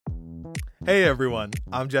Hey everyone,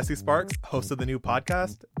 I'm Jesse Sparks, host of the new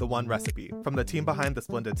podcast, The One Recipe, from the team behind The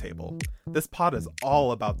Splendid Table. This pod is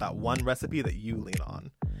all about that one recipe that you lean on.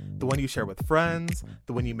 The one you share with friends,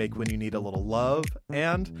 the one you make when you need a little love,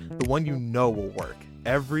 and the one you know will work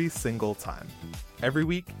every single time. Every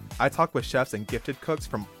week, I talk with chefs and gifted cooks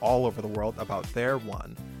from all over the world about their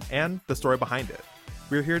one, and the story behind it.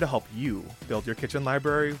 We're here to help you build your kitchen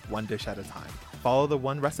library one dish at a time. Follow The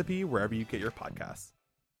One Recipe wherever you get your podcasts.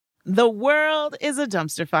 The world is a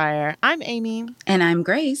dumpster fire. I'm Amy. And I'm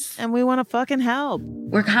Grace. And we want to fucking help.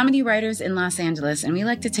 We're comedy writers in Los Angeles, and we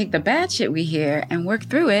like to take the bad shit we hear and work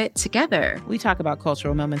through it together. We talk about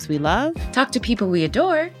cultural moments we love, talk to people we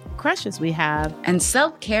adore, crushes we have, and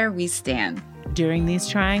self-care we stand. During these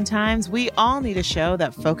trying times, we all need a show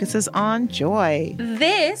that focuses on joy.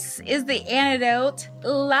 This is The Antidote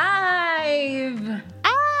Live.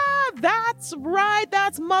 That's right.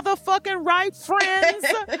 That's motherfucking right, friends.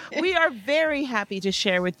 We are very happy to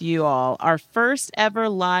share with you all our first ever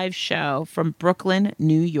live show from Brooklyn,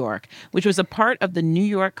 New York, which was a part of the New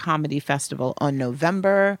York Comedy Festival on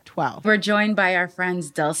November 12th. We're joined by our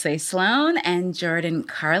friends Dulcé, Sloan, and Jordan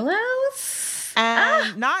Carlos.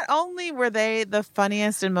 And not only were they the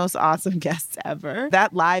funniest and most awesome guests ever,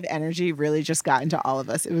 that live energy really just got into all of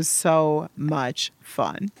us. It was so much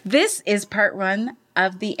fun. This is part one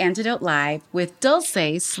of The Antidote Live with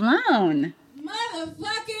Dulcé Sloan.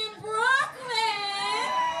 Motherfucking Brooklyn!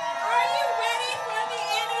 Are you ready for The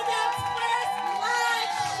Antidote's first live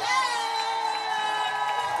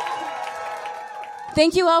show?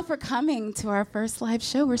 Thank you all for coming to our first live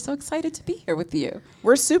show. We're so excited to be here with you.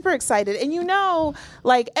 We're super excited. And you know,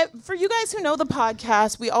 like, for you guys who know the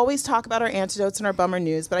podcast, we always talk about our antidotes and our bummer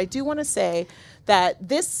news, but I do want to say that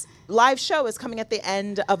this live show is coming at the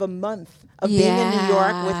end of a month of being in New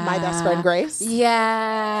York with my best friend, Grace.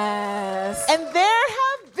 Yes. And there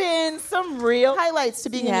have been some real highlights to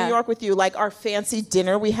being in New York with you, like our fancy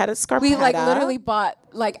dinner we had at Scarpetta. We literally bought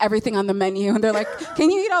everything on the menu, and they're like, "Can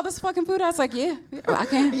you eat all this fucking food?" I was like, "Yeah, I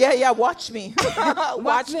can." Yeah, watch me.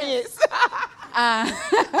 Watch me.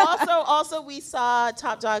 Also, we saw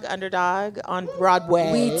Top Dog Underdog on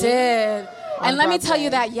Broadway. We did. And let me tell you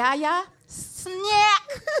that Yaya snack.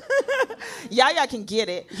 Yaya can get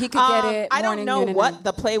it. He could get it. I don't know what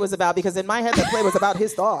the play was about, because in my head the play was about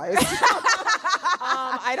his thighs.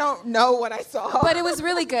 I don't know what I saw. But it was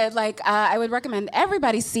really good. I would recommend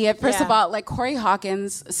everybody see it. First of all, Corey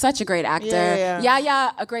Hawkins, such a great actor.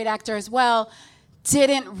 Yaya, a great actor as well.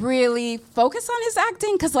 Didn't really focus on his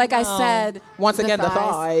acting because, I said, once again, the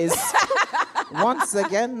thighs. Once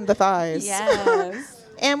again, the thighs. Yes.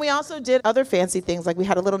 And we also did other fancy things, like we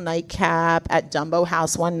had a little nightcap at Dumbo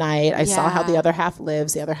House one night. I saw how the other half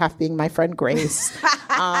lives, the other half being my friend Grace.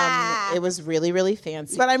 It was really, really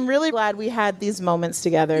fancy. But I'm really glad we had these moments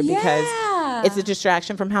together because it's a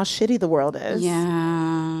distraction from how shitty the world is. Yeah.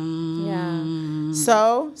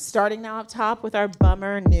 So, starting now up top with our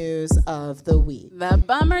bummer news of the week. The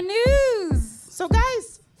bummer news. So,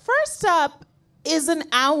 guys, first up is an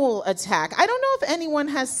owl attack. I don't know if anyone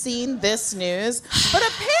has seen this news, but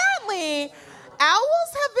apparently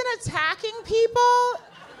owls have been attacking people.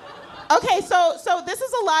 Okay, so this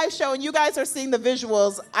is a live show, and you guys are seeing the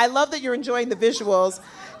visuals. I love that you're enjoying the visuals.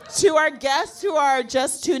 To our guests who are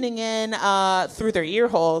just tuning in through their ear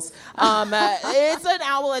holes, it's an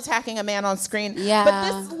owl attacking a man on screen. Yeah. But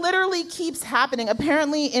this literally keeps happening.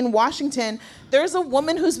 Apparently in Washington, there's a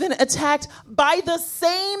woman who's been attacked by the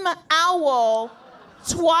same owl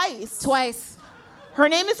twice. Her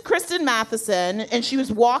name is Kristen Matheson, and she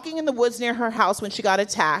was walking in the woods near her house when she got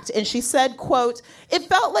attacked. And she said, quote, "It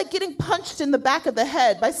felt like getting punched in the back of the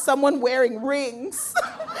head by someone wearing rings."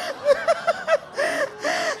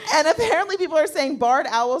 And apparently people are saying barred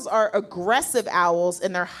owls are aggressive owls,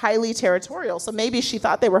 and they're highly territorial. So maybe she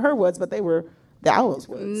thought they were her woods, but they were the owl's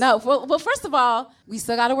woods. No. Well, first of all, we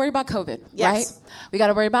still got to worry about COVID, right? We got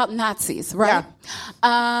to worry about Nazis, right?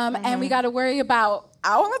 Yeah. And we got to worry about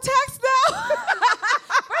owl attacks now.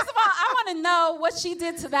 First of all, I want to know what she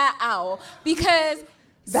did to that owl, because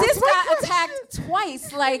sis got attacked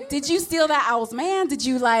twice. Did you steal that owl's man? Did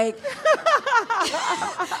you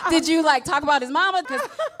talk about his mama? Because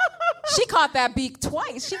she caught that beak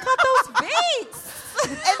twice. She caught those beaks. And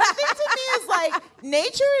the thing to me is,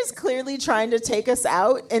 nature is clearly trying to take us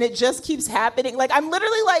out, and it just keeps happening. I'm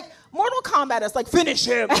literally Mortal Kombat us, finish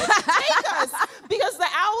him. Take us. Because the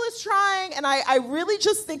owl is trying, and I really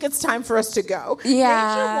just think it's time for us to go.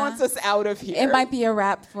 Yeah. Nature wants us out of here. It might be a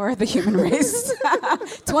wrap for the human race.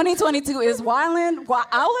 2022 is wildland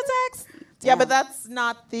owl attacks? Yeah, but that's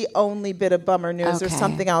not the only bit of bummer news. There's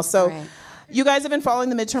something else. So You guys have been following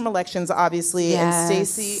the midterm elections, obviously, and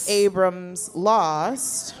Stacey Abrams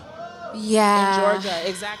lost. Yeah. In Georgia,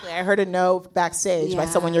 exactly. I heard a no backstage by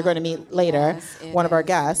someone you're going to meet later, one of our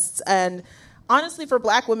guests. And honestly, for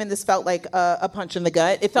Black women, this felt like a punch in the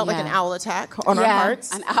gut. It felt like an owl attack on our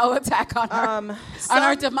hearts. An owl attack on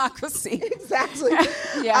our democracy. Exactly.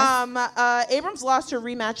 Abrams lost her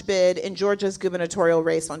rematch bid in Georgia's gubernatorial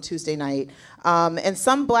race on Tuesday night. And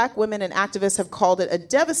some Black women and activists have called it a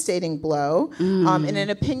devastating blow. In an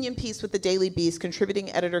opinion piece with the Daily Beast,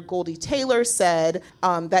 contributing editor Goldie Taylor said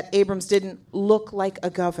that Abrams didn't look like a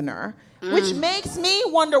governor. Which makes me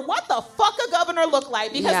wonder what the fuck a governor look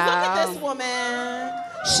like. Because look at this woman.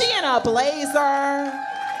 She in a blazer.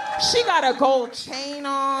 She got a gold chain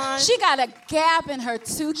on. She got a gap in her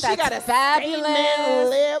tooth. She got a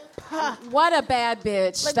fabulous lip. What a bad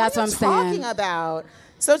bitch. Like, that's what I'm saying. What are you talking about?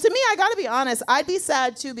 So to me, I got to be honest, I'd be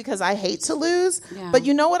sad too because I hate to lose. Yeah. But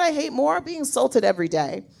you know what I hate more? Being insulted every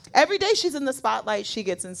day. Every day she's in the spotlight, she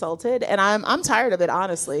gets insulted, and I'm tired of it,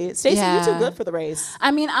 honestly. Stacey, you're too good for the race.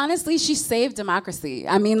 I mean, honestly, she saved democracy.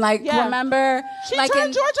 I mean, remember... She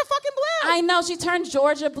turned Georgia fucking blue. I know, she turned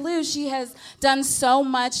Georgia blue. She has done so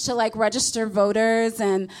much to, register voters,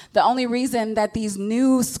 and the only reason that these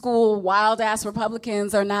new school wild-ass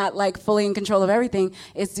Republicans are not, fully in control of everything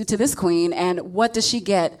is due to this queen, and what does she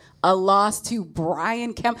get? A loss to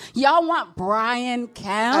Brian Kemp. Y'all want Brian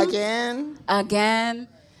Kemp? Again?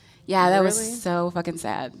 Yeah, that was so fucking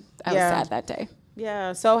sad. I was sad that day.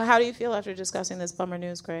 Yeah. So how do you feel after discussing this bummer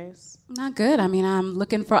news, Grace? Not good. I mean, I'm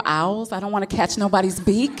looking for owls. I don't want to catch nobody's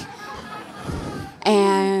beak.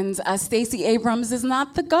 And Stacey Abrams is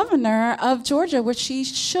not the governor of Georgia, which she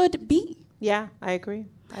should be. Yeah, I agree.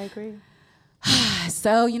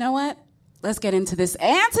 So, you know what? Let's get into this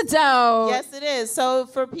antidote. Yes, it is. So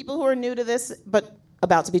for people who are new to this, but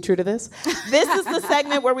about to be true to this is the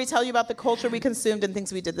segment where we tell you about the culture we consumed and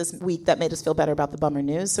things we did this week that made us feel better about the bummer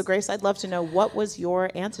news. So Grace, I'd love to know, what was your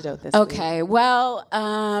antidote this week? Okay, well,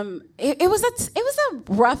 it was a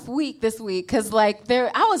rough week this week because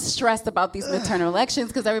I was stressed about these midterm elections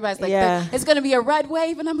because everybody's like, it's going to be a red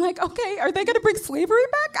wave, and I'm like, okay, are they going to bring slavery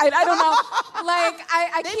back? I don't know.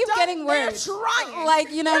 I keep getting worried.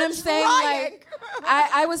 Trying. You know what I'm saying?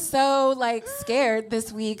 I was so scared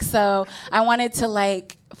this week, so I wanted to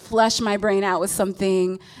flush my brain out with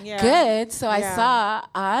something good. So I saw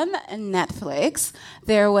on Netflix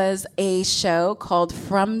there was a show called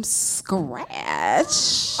From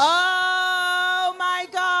Scratch. Oh my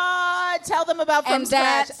God! Tell them about From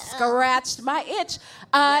Scratch. And that scratched my itch.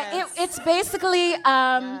 It's basically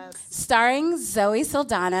starring Zoe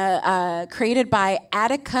Saldana, created by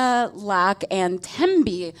Attica Locke and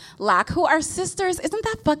Tembi Locke, who are sisters. Isn't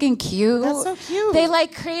that fucking cute? That's so cute. They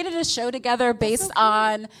created a show together based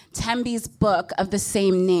on Tembi's book of the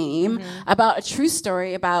same name about a true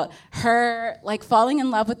story about her falling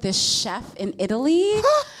in love with this chef in Italy.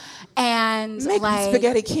 And Make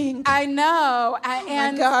spaghetti king. I know. Oh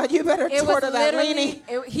my God, you better order that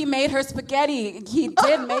weenie. He made her spaghetti. He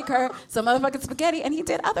did make her some motherfucking spaghetti, and he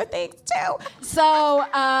did other things too. So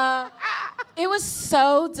it was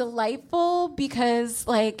so delightful because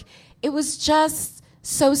it was just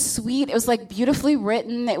so sweet. It was beautifully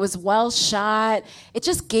written. It was well shot. It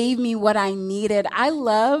just gave me what I needed. I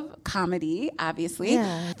love comedy, obviously.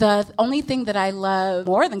 Yeah. The only thing that I love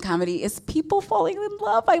more than comedy is people falling in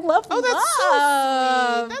love. I love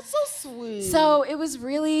love. That's so sweet. So it was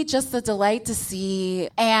really just a delight to see.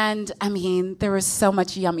 And I mean, there was so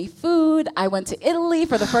much yummy food. I went to Italy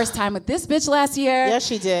for the first time with this bitch last year. Yes,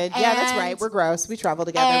 she did. Yeah, that's right. We're gross. We travel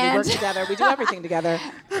together. We work together. We do everything together.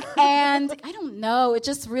 And I don't know. It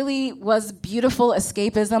just really was beautiful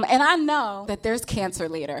escapism. And I know that there's cancer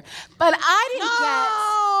later. But I didn't get...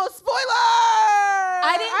 Spoiler!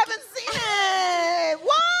 I haven't seen it.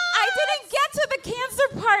 What? I didn't get to the cancer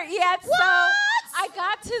part yet. What? So I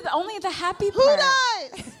got to only the happy part.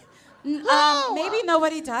 Who dies? Maybe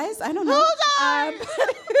nobody dies. I don't know. Who dies?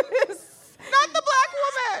 Not the black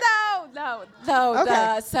woman. No.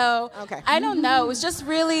 Okay. I don't know. It was just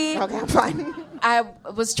really... Okay, I'm fine. I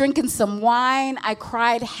was drinking some wine. I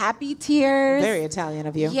cried happy tears. Very Italian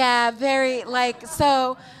of you. Yeah, very,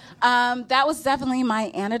 so... that was definitely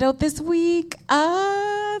my antidote this week.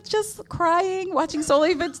 Just crying, watching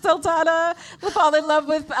Soli Sultana fall in love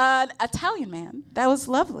with an Italian man. That was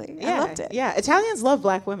lovely. Yeah, I loved it. Yeah, Italians love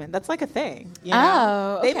black women. That's a thing. You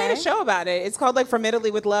know? Oh, okay. They made a show about it. It's called From Italy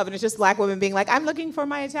with Love, and it's just black women being I'm looking for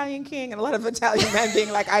my Italian king, and a lot of Italian men being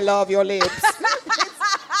I love your lips.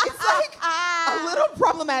 It's a little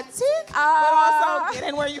problematic, but also get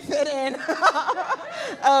in where you fit in.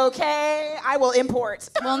 Okay, I will import.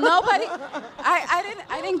 Well, nobody.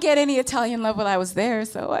 I didn't get any Italian love while I was there,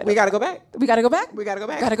 so we got to go back. We got to go back. We got to go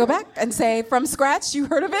back. Got to go back and say from scratch. You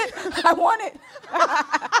heard of it? I want it.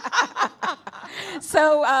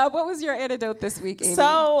 So, what was your antidote this week, Amy?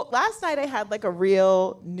 So last night I had like a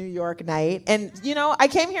real New York night, and I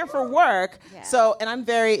came here for work. Yeah. So, and I'm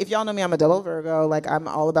very, if y'all know me, I'm a double Virgo. Like I'm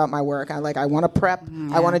all about my work. I want to prep.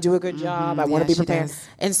 I want to do a good job. I want to be prepared.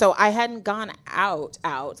 And so I hadn't gone out.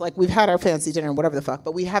 Like we've had our fancy dinner and whatever the fuck,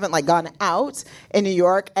 but we haven't like gone out in New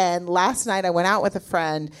York. And last night I went out with a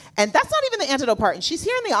friend, and that's not even the antidote part. And she's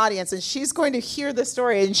here in the audience, and she's going to hear this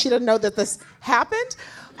story, and she doesn't know that this happened.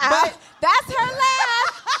 But that's her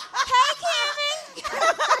laugh. Hey,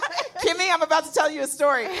 Kimmy. Kimmy, I'm about to tell you a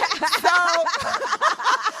story. So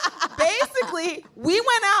basically, we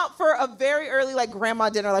went out for a very early like grandma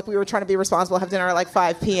dinner, like we were trying to be responsible, have dinner at like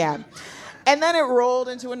 5 p.m. And then it rolled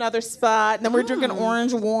into another spot, and then we were drinking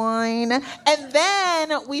orange wine. And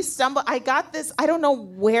then we stumbled. I got this, I don't know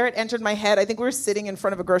where it entered my head. I think we were sitting in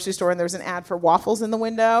front of a grocery store, and there was an ad for waffles in the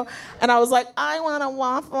window. And I was like, I want a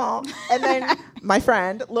waffle. And then my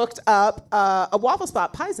friend looked up a waffle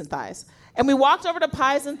spot, Pies and Thighs. And we walked over to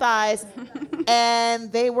Pies and Thighs,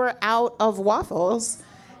 and they were out of waffles.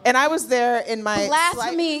 And I was there in my...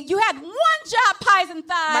 Blasphemy. You had one job, Pies and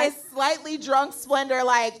Thighs. My slightly drunk splendor,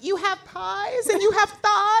 like, you have pies and you have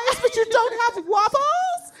thighs, but you don't have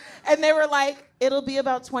waffles? And they were like, it'll be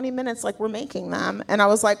about 20 minutes, like, we're making them. And I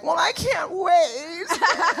was like, well, I can't wait.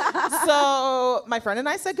 So my friend and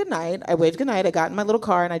I said goodnight. I waved goodnight. I got in my little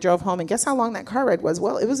car, and I drove home. And guess how long that car ride was?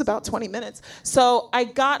 Well, it was about 20 minutes. So I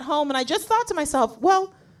got home, and I just thought to myself,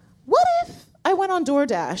 well, what if I went on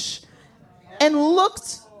DoorDash and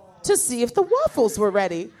looked to see if the waffles were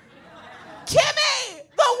ready? Kimmy,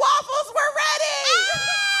 the waffles were ready!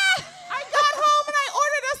 I got home and I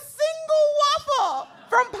ordered a single waffle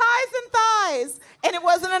from Pies and Thighs. And it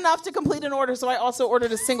wasn't enough to complete an order, so I also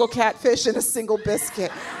ordered a single catfish and a single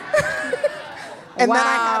biscuit. And then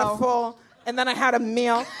I had a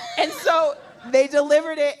meal. And so they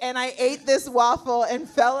delivered it, and I ate this waffle and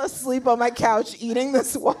fell asleep on my couch eating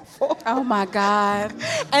this waffle. Oh, my God.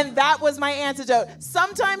 And that was my antidote.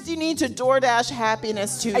 Sometimes you need to DoorDash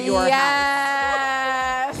happiness to your house.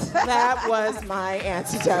 Yes. That was my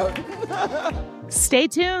antidote. Stay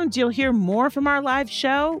tuned. You'll hear more from our live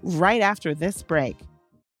show right after this break.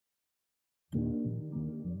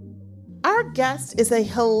 Our guest is a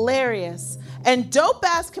hilarious and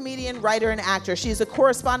dope-ass comedian, writer, and actor. She's a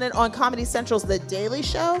correspondent on Comedy Central's The Daily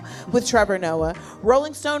Show with Trevor Noah.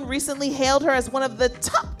 Rolling Stone recently hailed her as one of the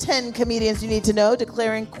top 10 comedians you need to know,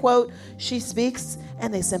 declaring, quote, she speaks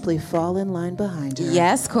and they simply fall in line behind her.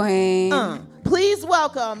 Yes, queen. Please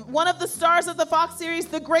welcome one of the stars of the Fox series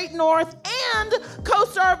The Great North and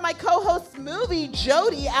co-star of my co-host's movie,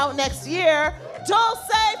 Jody, out next year,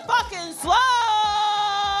 Dulcé fucking Sloan!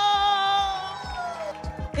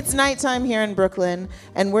 It's nighttime here in Brooklyn,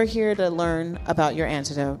 and we're here to learn about your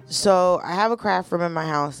antidote. So I have a craft room in my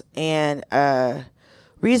house, and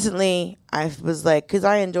recently I was like, because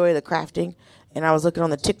I enjoy the crafting, and I was looking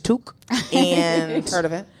on the TikTok, and heard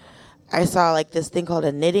of it? I saw like this thing called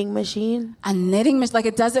a knitting machine. A knitting machine? Like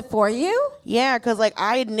it does it for you? Yeah, because like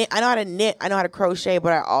I know how to knit, I know how to crochet,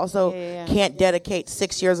 but I also can't dedicate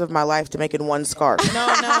 6 years of my life to making one scarf.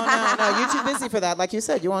 No. You're too busy for that. Like you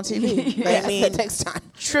said, you're on TV. I mean, it takes time.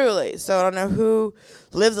 Truly. So I don't know who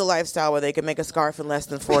lives a lifestyle where they can make a scarf in less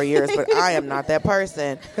than 4 years, but I am not that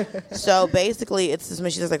person. So basically, it's this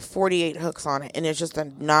machine. There's like 48 hooks on it, and it's just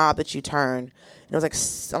a knob that you turn. It was like,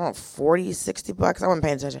 I don't know, 40, 60 bucks. I wasn't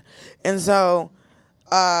paying attention. And so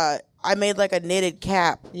I made like a knitted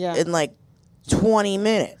cap in like 20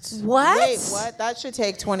 minutes. What? Wait, what? That should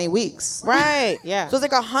take 20 weeks. Right. Yeah. So it's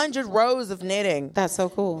like 100 rows of knitting. That's so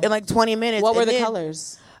cool. In like 20 minutes. What were the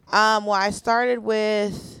colors? Well, I started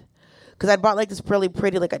with, because I bought like this really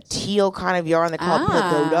pretty, like a teal kind of yarn they call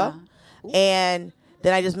pagoda. And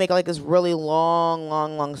then I just make like this really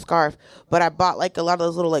long scarf. But I bought like a lot of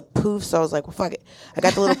those little like poofs. So I was like, well, fuck it. I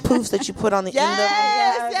got the little poofs that you put on the end of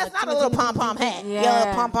it. Yes, not a little pom-pom hat. Yeah,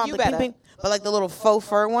 little pom-pom. You better. But like the little faux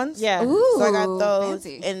fur ones. Yeah. Ooh, so I got those.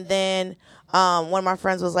 fancy. And then one of my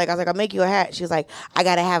friends was like, I was like, I'll make you a hat. She was like, I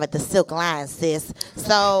got to have it the silk line, sis.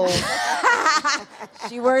 So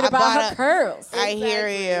she worried about her curls. I hear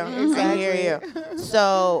you. I hear you.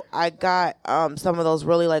 So I got some of those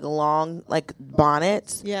really like long like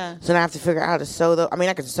bonnets. Yeah. So now I have to figure out how to sew those. I mean,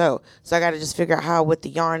 I can sew. So I got to just figure out how with the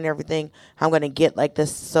yarn and everything, how I'm going to get like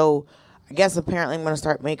this. So I guess apparently I'm going to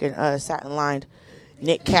start making satin lined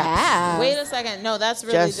knit caps. Wait a second. No, that's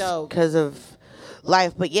really Just dope. because of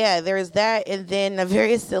life. But yeah, there is that, and then a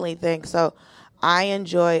very silly thing. So I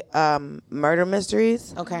enjoy murder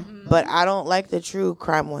mysteries. Okay. But I don't like the true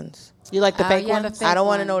crime ones. You like the fake ones? I don't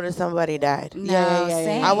want to know that somebody died. No,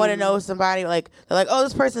 Yeah. I want to know somebody, like, they're like, oh,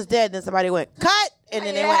 this person's dead. Then somebody went, cut! And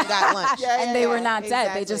then they went and got lunch. And they were not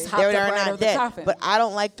dead. They just hopped They up were right not over the dead. coffin. But I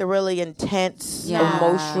don't like the really intense, Yeah.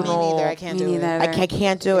 emotional. Me neither. I can't do it. I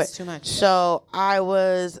can't do it. It's too much. So I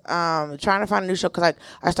was trying to find a new show because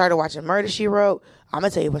I started watching Murder, She Wrote. I'm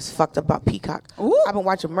going to tell you what's fucked up about Peacock. Ooh. I've been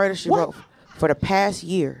watching Murder, She Wrote for the past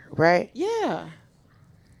year, right? Yeah.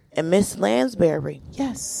 And Miss Lansbury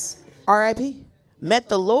Yes. R.I.P. met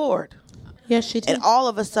the Lord. Yes, she did. And all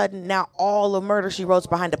of a sudden, now all of Murder, She Wrote's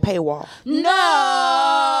behind a paywall.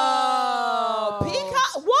 No.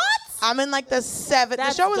 Peacock. What? I'm in like the seventh.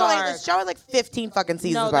 That's The show dark. was like 15 fucking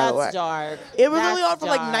seasons, No, by the way. that's dark. It was That's only on from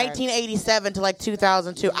like dark. 1987 to like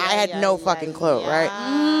 2002. I had no fucking clue, yeah.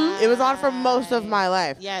 right? It was on for most of my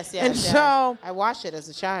life. Yes. And so, I watched it as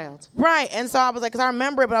a child. right. And so I was like, because I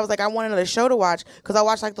remember it, but I was like, I want another show to watch because I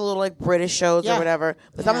watch like the little like British shows or whatever.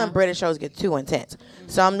 But some of them British shows get too intense.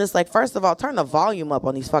 So I'm just like, first of all, turn the volume up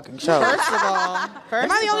on these fucking shows. First of all,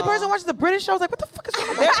 Am I the only person watching the British shows? Like, what the fuck is wrong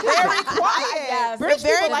with They're that? very quiet. Yes. British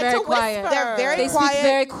People people like very to quiet. whisper. They're very They quiet. speak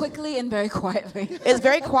very quickly and very quietly. It's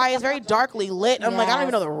very quiet. It's very darkly lit. I'm like, I don't Yes.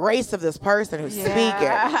 even know the race of this person who's speaking.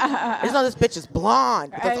 I just know this bitch is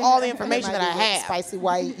blonde. That's Right. all the information that I have. Spicy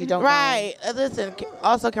white. You don't Right. Listen,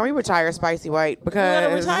 also, can we retire Spicy White? Because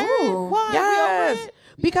know. Retire it? Ooh. Why? Yes. We over it?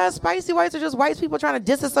 Because spicy whites are just white people trying to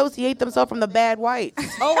disassociate themselves from the bad whites.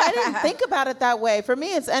 Oh, I didn't think about it that way. For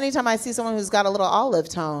me, it's anytime I see someone who's got a little olive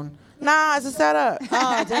tone. Nah, it's a setup.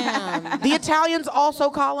 Oh, damn. The Italians also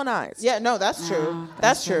colonized. Yeah, no, that's true.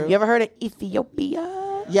 That's true. You ever heard of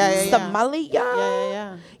Ethiopia? Yeah. Somalia?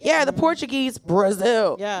 Yeah. Yeah, the Portuguese,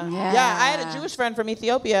 Brazil. Yeah. Yeah. Yeah, I had a Jewish friend from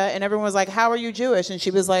Ethiopia, and everyone was like, how are you Jewish? And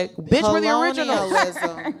she was like, Bitch, we're the originals.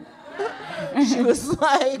 colonialism. She was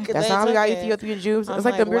like, That's they how we took got it. Ethiopian Jews. I'm It's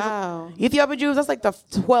like the wow. Ethiopian Jews. That's like the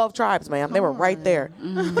 12 tribes, man. They were right there.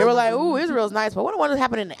 They were like, "Ooh, Israel's nice, but what is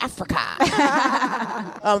happening in Africa?"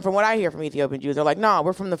 From what I hear from Ethiopian Jews, they're like, "Nah,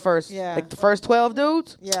 we're from the first, like the first 12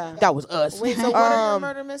 dudes. Yeah. That was us." Wait, so what are your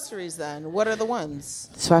murder mysteries then? What are the ones?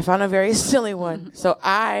 So I found a very silly one. So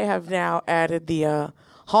I have now added the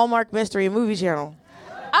Hallmark Mystery Movie Channel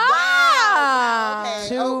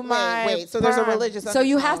to my. Wait, so there's a Prime. religious. So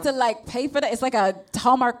you have to like pay for that. It's like a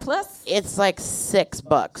Hallmark Plus. It's like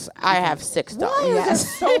 $6. I have $6. There's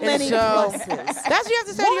so many so, pluses. That's what you have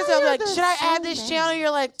to say to yourself. Like, should I add this channel?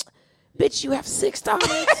 You're like, bitch, you have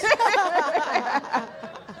 $6.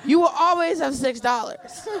 You will always have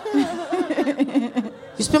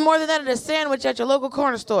 $6. You spend more than that on a sandwich at your local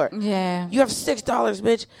corner store. Yeah. You have $6,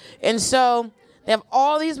 bitch. And so they have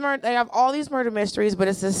all these murder mysteries, but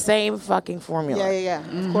it's the same fucking formula. Yeah.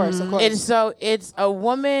 Of course. And so it's a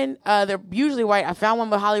woman. They're usually white. I found one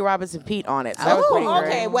with Holly Robinson Pete on it. So that was pretty great.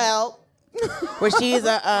 Okay. Well, Where she's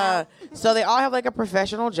so they all have like a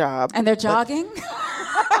professional job. And they're jogging.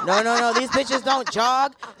 No. These bitches don't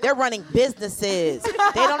jog. They're running businesses. They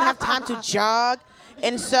don't have time to jog.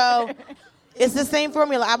 And so it's the same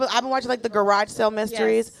formula. I've been watching like the garage sale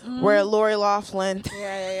mysteries where Lori Loughlin,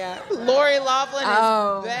 yeah. Lori Loughlin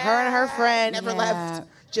is bad. her and her friend, Never left.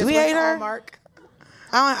 Just Do we went hate her? Hallmark.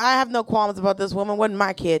 I have no qualms about this woman. Wasn't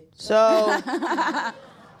my kid. So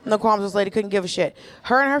no qualms. This lady couldn't give a shit.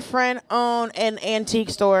 Her and her friend own an antique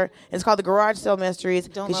store. It's called the Garage Sale Mysteries.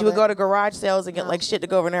 Because she would go to garage sales and get like shit to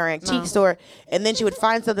go over in her antique store. And then she would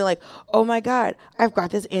find something like, oh my God, I've got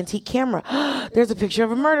this antique camera. There's a picture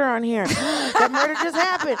of a murder on here. That murder just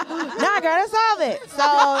happened. Now I gotta solve it.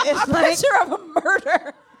 So it's like Picture of a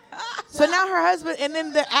murder. So now her husband, and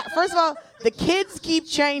then first of all, the kids keep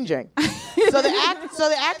changing. So the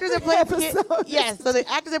actors that play the kids, so the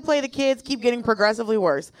actors that play the kids keep getting progressively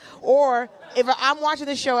worse. Or if I'm watching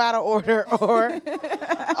the show out of order, or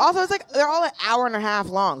also it's like they're all an hour and a half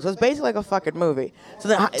long, so it's basically like a fucking movie. So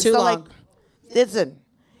Too long. Like, listen,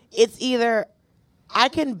 it's either I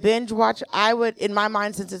can binge watch. I would, in my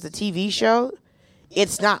mind, since it's a TV show,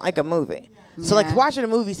 it's not like a movie. So like watching a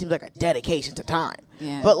movie seems like a dedication to time.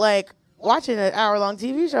 Yeah. But like watching an hour-long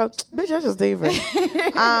TV show, bitch, that's just different.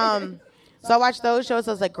 So I watched those shows.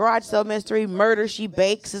 So it's like Garage Sale Mystery, Murder She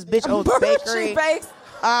Bakes. This bitch owns a bakery. She bakes.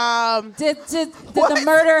 Did the What?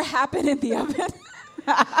 murder happen in the oven?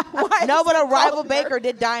 No, but a rival baker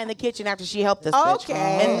did die in the kitchen after she helped this bitch. Okay,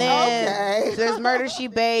 And then okay. there's Murder She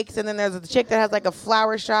Bakes, and then there's a chick that has like a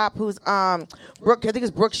flower shop who's Brooke, I think it's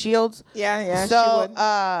Brooke Shields. Yeah, So she would.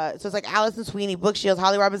 so it's like Allison Sweeney, Brooke Shields,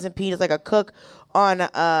 Holly Robinson Pete is like a cook on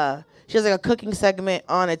She has like a cooking segment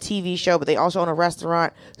on a TV show, but they also own a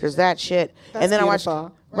restaurant. There's that shit. That's and then beautiful. I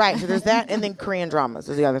watch. Right, so there's that, and then Korean dramas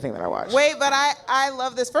is the other thing that I watch. Wait, but I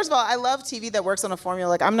love this. First of all, I love TV that works on a formula.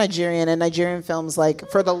 Like, I'm Nigerian, and Nigerian films, like,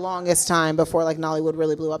 for the longest time before, like, Nollywood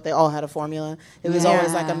really blew up, they all had a formula. It was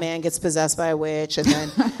always, like, a man gets possessed by a witch, and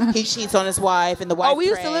then he cheats on his wife, and the wife we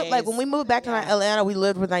used to live, like, when we moved back to Atlanta, we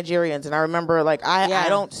lived with Nigerians, and I remember, like, I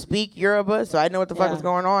don't speak Yoruba, so I know what the fuck was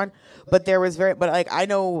going on, but like, I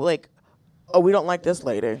know, like, oh, we don't like this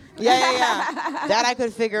lady. Yeah. That I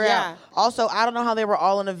could figure out. Also, I don't know how they were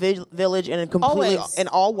all in a village and completely and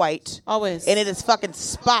all white. Always. And it is fucking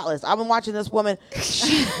spotless. I've been watching this woman.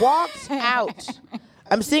 She walks out.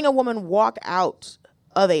 I'm seeing a woman walk out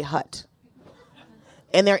of a hut.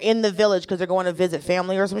 And they're in the village because they're going to visit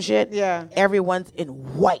family or some shit. Yeah. Everyone's in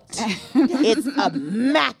white. It's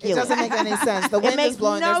immaculate. It doesn't make any sense. The wind is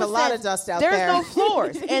blowing. There's a lot of dust out there. There's no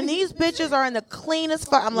floors. And these bitches are in the cleanest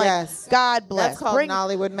fuck. I'm like, God bless. That's called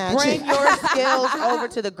Nollywood magic. Bring your skills over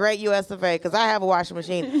to the great US of A because I have a washing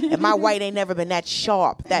machine and my white ain't never been that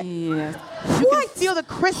sharp. You can feel the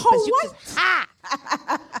crispness.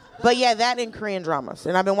 But yeah, that and Korean dramas.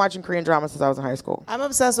 And I've been watching Korean dramas since I was in high school. I'm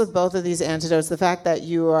obsessed with both of these antidotes. The fact that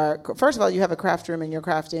you are, first of all, you have a craft room and you're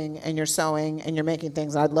crafting and you're sewing and you're making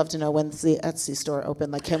things. I'd love to know when's the Etsy store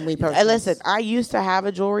open. Like, can we purchase? Listen, I used to have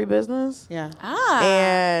a jewelry business. Yeah.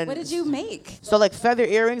 And what did you make? So, like, feather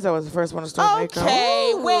earrings, I was the first one to start making.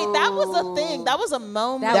 Okay, wait, that was a thing. That was a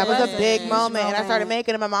moment. That was a big moment. And I started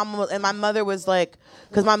making them. My mother was like,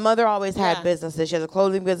 because my mother always had businesses. She has a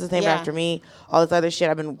clothing business named after me. All this other shit.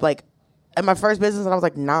 I've been like, at my first business when I was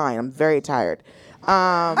like 9. I'm very tired.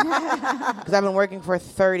 Because I've been working for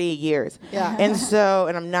 30 years. Yeah. And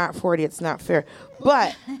I'm not 40. It's not fair.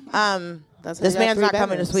 But this man's not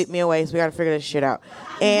coming to sweep me away, so we got to figure this shit out.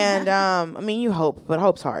 And, I mean, you hope, but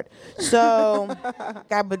hope's hard. So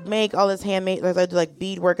I would make all this handmade, I do like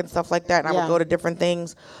beadwork and stuff like that, and I would go to different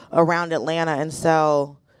things around Atlanta and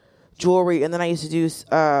sell jewelry. And then I used to do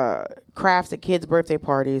crafts at kids' birthday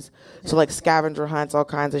parties, so like scavenger hunts, all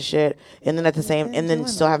kinds of shit. And then then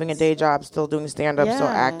still having a day job, still doing stand-up, still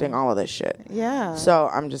acting, all of this shit. Yeah. So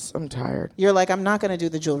I'm tired. You're like, I'm not going to do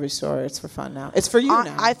the jewelry store. It's for fun now. It's for you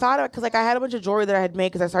now. I thought of it because like I had a bunch of jewelry that I had made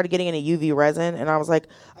because I started getting into UV resin, and I was like,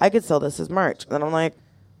 I could sell this as merch. And I'm like,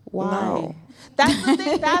 why? No. That's the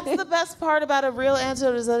thing. That's the best part about a real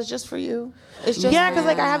antidote is that it's just for you. It's just because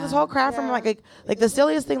like I have this whole craft from like the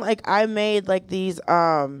silliest thing. Like I made like these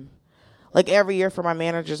like every year for my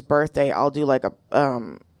manager's birthday, I'll do like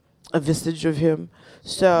a vestige of him.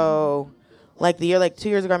 So like 2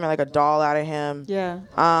 years ago, I made like a doll out of him. Yeah.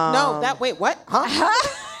 Wait, what? Huh?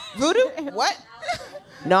 Voodoo? What?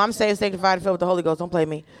 No, I'm saved, sanctified, and filled with the Holy Ghost. Don't play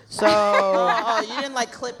me. So. You didn't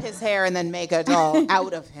like clip his hair and then make a doll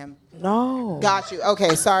out of him. No. Got you.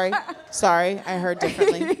 Okay, sorry. I heard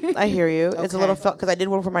differently. I hear you. Okay. It's a little felt because I did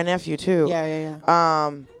one for my nephew too.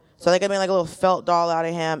 Yeah. So like I made like a little felt doll out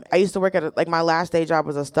of him. I used to work at my last day job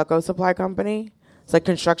was a stucco supply company. It's like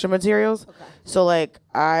construction materials. Okay. So like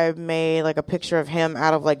I made like a picture of him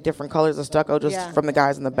out of like different colors of stucco just from the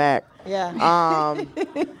guys in the back. Yeah.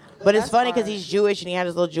 But it's funny because he's Jewish and he had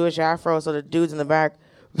his little Jewish afro. So the dudes in the back,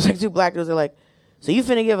 it was like 2 black dudes. They're like, "So you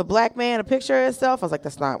finna give a black man a picture of himself?" I was like,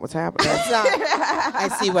 "That's not what's happening."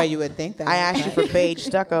 I see why you would think that. I asked you for beige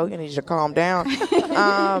stucco. You need to calm down.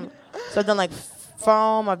 So I've done like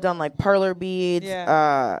foam. I've done like perler beads,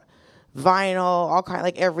 vinyl, all kind.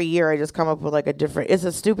 Like every year, I just come up with like a different. It's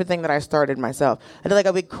a stupid thing that I started myself. I did like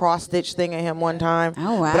a big cross stitch thing at him one time.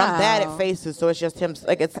 Oh wow! But I'm bad at faces, so it's just him.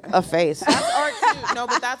 Like it's a face. That's art too. No,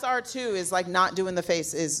 but that's art too. Is like not doing the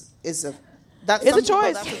face is a. It's a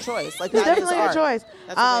choice. That's a choice. Like it's that definitely is art. a choice.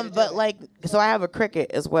 But like, so I have a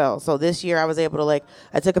cricket as well. So this year I was able to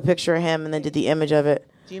I took a picture of him and then did the image of it.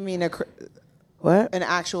 Do you mean what? An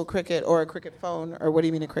actual cricket or a cricket phone, or what do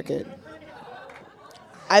you mean a cricket?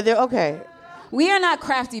 Okay. We are not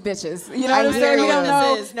crafty bitches. You know what I'm saying? We don't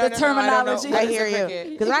know the terminology. I hear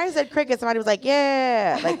you. Because when I said cricket, somebody was like,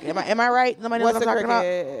 "Yeah." Like, am I right? Nobody knows what I'm talking about.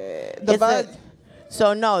 The bug.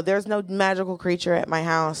 So no, there's no magical creature at my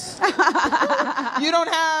house. You don't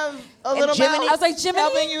have a little Jiminy. I was like, Jiminy?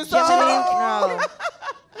 helping you. No.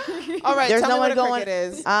 All right. There's tell no me one what going. A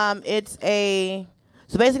cricket is. It's a.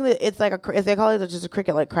 So basically, it's like if they call it just a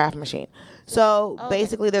cricket like craft machine. So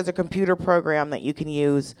basically, there's a computer program that you can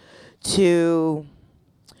use to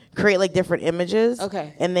create like different images.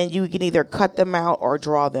 Okay. And then you can either cut them out or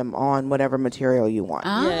draw them on whatever material you want.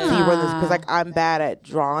 Ah. So you run this because like I'm bad at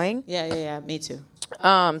drawing. Yeah. Me too.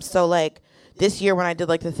 So like this year when I did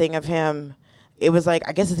like the thing of him, it was like,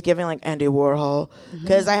 I guess it's giving like Andy Warhol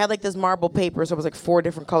because I had like this marble paper. So it was like 4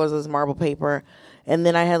 different colors of this marble paper. And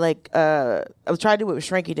then I had like I was trying to do it with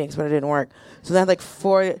Shrinky Dinks, but it didn't work. So then I had like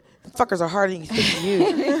 4. Fuckers are harder than you think to use.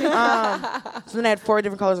 So then I had 4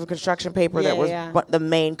 different colors of construction paper that was the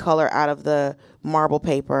main color out of the marble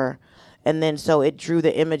paper. And then so it drew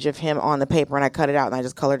the image of him on the paper, and I cut it out and I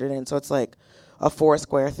just colored it in. So it's like a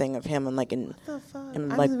 4-square thing of him and like in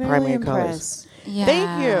like primary colors. Yeah.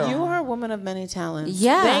 Thank you. You are a woman of many talents.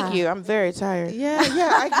 Yeah. Thank you. I'm very tired. Yeah,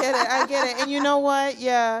 I get it. And you know what?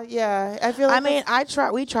 Yeah. I feel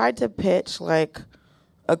like we tried to pitch like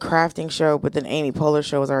a crafting show, but then Amy Poehler's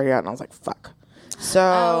show was already out, and I was like, fuck.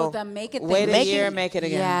 So the make it thing. Wait a year, make it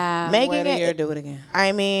again. Yeah. Wait a year, do it again.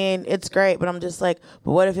 I mean, it's great, but I'm just like,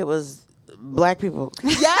 but what if it was black people?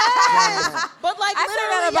 Yes! But like I say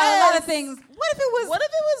that about a lot of things. What if it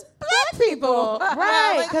was black people?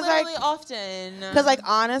 Right. Like literally often. Because like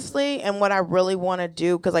honestly, and what I really want to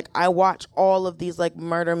do, because like I watch all of these like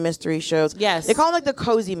murder mystery shows. Yes. They call them like the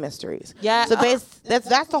cozy mysteries. Yeah. So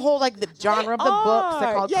that's the whole like the genre of the books.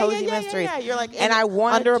 They're called cozy mysteries. Yeah. You're like and I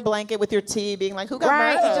want under a blanket with your tea, being like, who got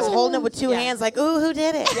murdered? murdered? Just holding it with 2 hands, like, ooh, who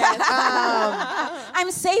did it?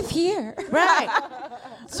 I'm safe here. Right.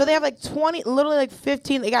 So they have like 20, literally like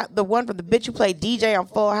 15. They got the one from the bitch who played DJ on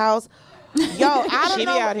Full House. Yo, I don't know. She be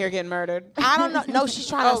out here getting murdered. I don't know. No, she's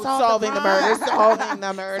trying to solving the murders. Solving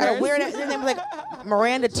the murders. Like a weird. Her name was like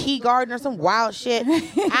Miranda T. Garden or some wild shit.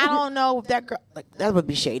 I don't know if that girl. Like that would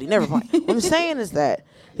be shady. Never mind. What I'm saying is that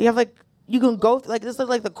you have like. You can go like this is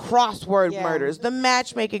like the crossword murders, the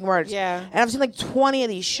matchmaking murders. Yeah. And I've seen like 20 of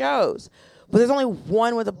these shows. But there's only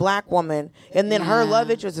one with a black woman, and then her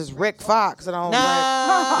love interest is Rick Fox, and I'm like,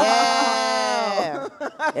 yeah.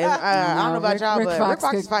 And, I don't know about y'all, but Rick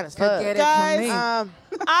Fox is fine as fuck. Guys,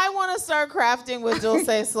 I want to start crafting with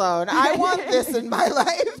Dulcé Sloan. I want this in my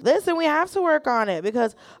life. Listen, we have to work on it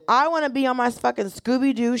because I want to be on my fucking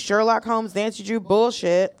Scooby-Doo, Sherlock Holmes, Nancy Drew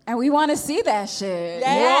bullshit. And we want to see that shit.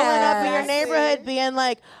 Rolling up in your neighborhood being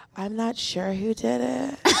like, I'm not sure who did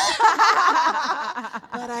it.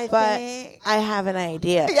 but I have an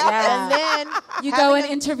idea. Yeah. And then you go and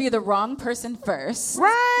interview the wrong person first.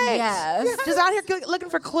 Right. Yes. Just out here looking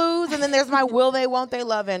for clues, and then there's my will they, won't they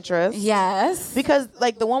love interest. Yes. Because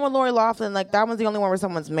like the one with Lori Loughlin, like that one's the only one where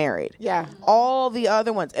someone's married. Yeah. All the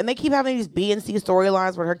other ones, and they keep having these B and C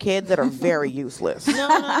storylines with her kids that are very useless.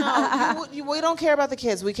 No. We don't care about the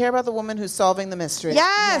kids. We care about the woman who's solving the mystery.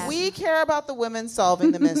 Yes. We care about the women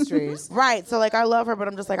solving the mysteries. Right. So like I love her, but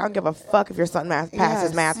I'm just like I don't give a fuck if your son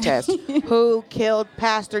passes math test. Who killed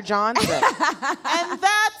Pastor Johnson? And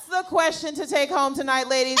that's the question to take home tonight,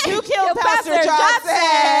 ladies. Who killed Pastor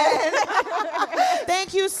Johnson?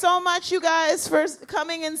 Thank you so much, you guys, for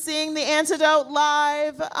coming and seeing The Antidote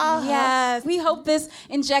live. Yes. We hope this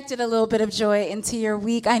injected a little bit of joy into your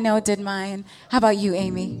week. I know it did mine. How about you,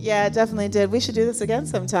 Amy? Yeah, it definitely did. We should do this again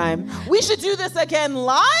sometime. We should do this again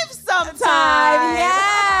live sometime.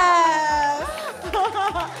 Yes.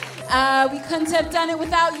 We couldn't have done it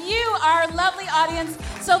without you, our lovely audience.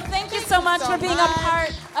 So thank you so much for being a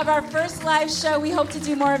part of our first live show. We hope to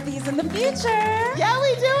do more of these in the future. Yeah,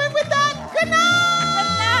 we do. And with that, good night.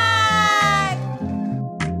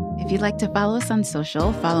 If you'd like to follow us on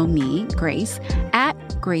social, follow me, Grace, at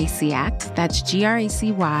GracyAct. That's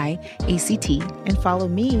GRACYACT. And follow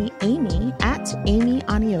me, Amy, at Amy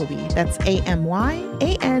Aniobi. That's AMYANIOBI.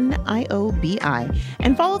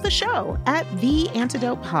 And follow the show at The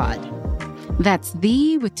Antidote Pod. That's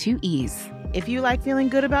the with 2 E's. If you like feeling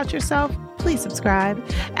good about yourself, please subscribe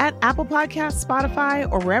at Apple Podcasts, Spotify,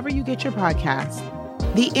 or wherever you get your podcasts.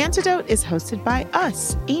 The Antidote is hosted by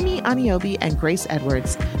us, Amy Aniobi and Grace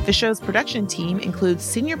Edwards. The show's production team includes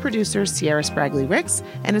senior producer Sierra Spragley-Ricks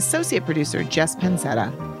and associate producer Jess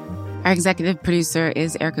Penzetta. Our executive producer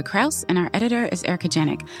is Erica Krause, and our editor is Erica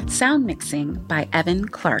Janik. Sound mixing by Evan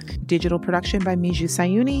Clark. Digital production by Miju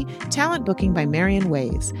Sayuni. Talent booking by Marion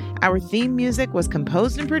Ways. Our theme music was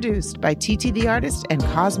composed and produced by TT the Artist and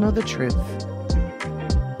Cosmo the Truth.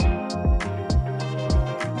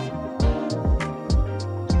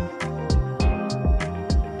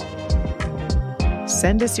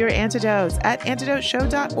 Send us your antidotes at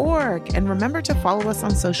antidoteshow.org. And remember to follow us on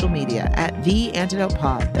social media at The Antidote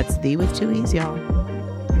Pod. That's the with 2 E's, y'all.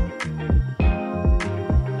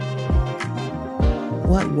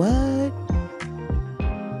 What?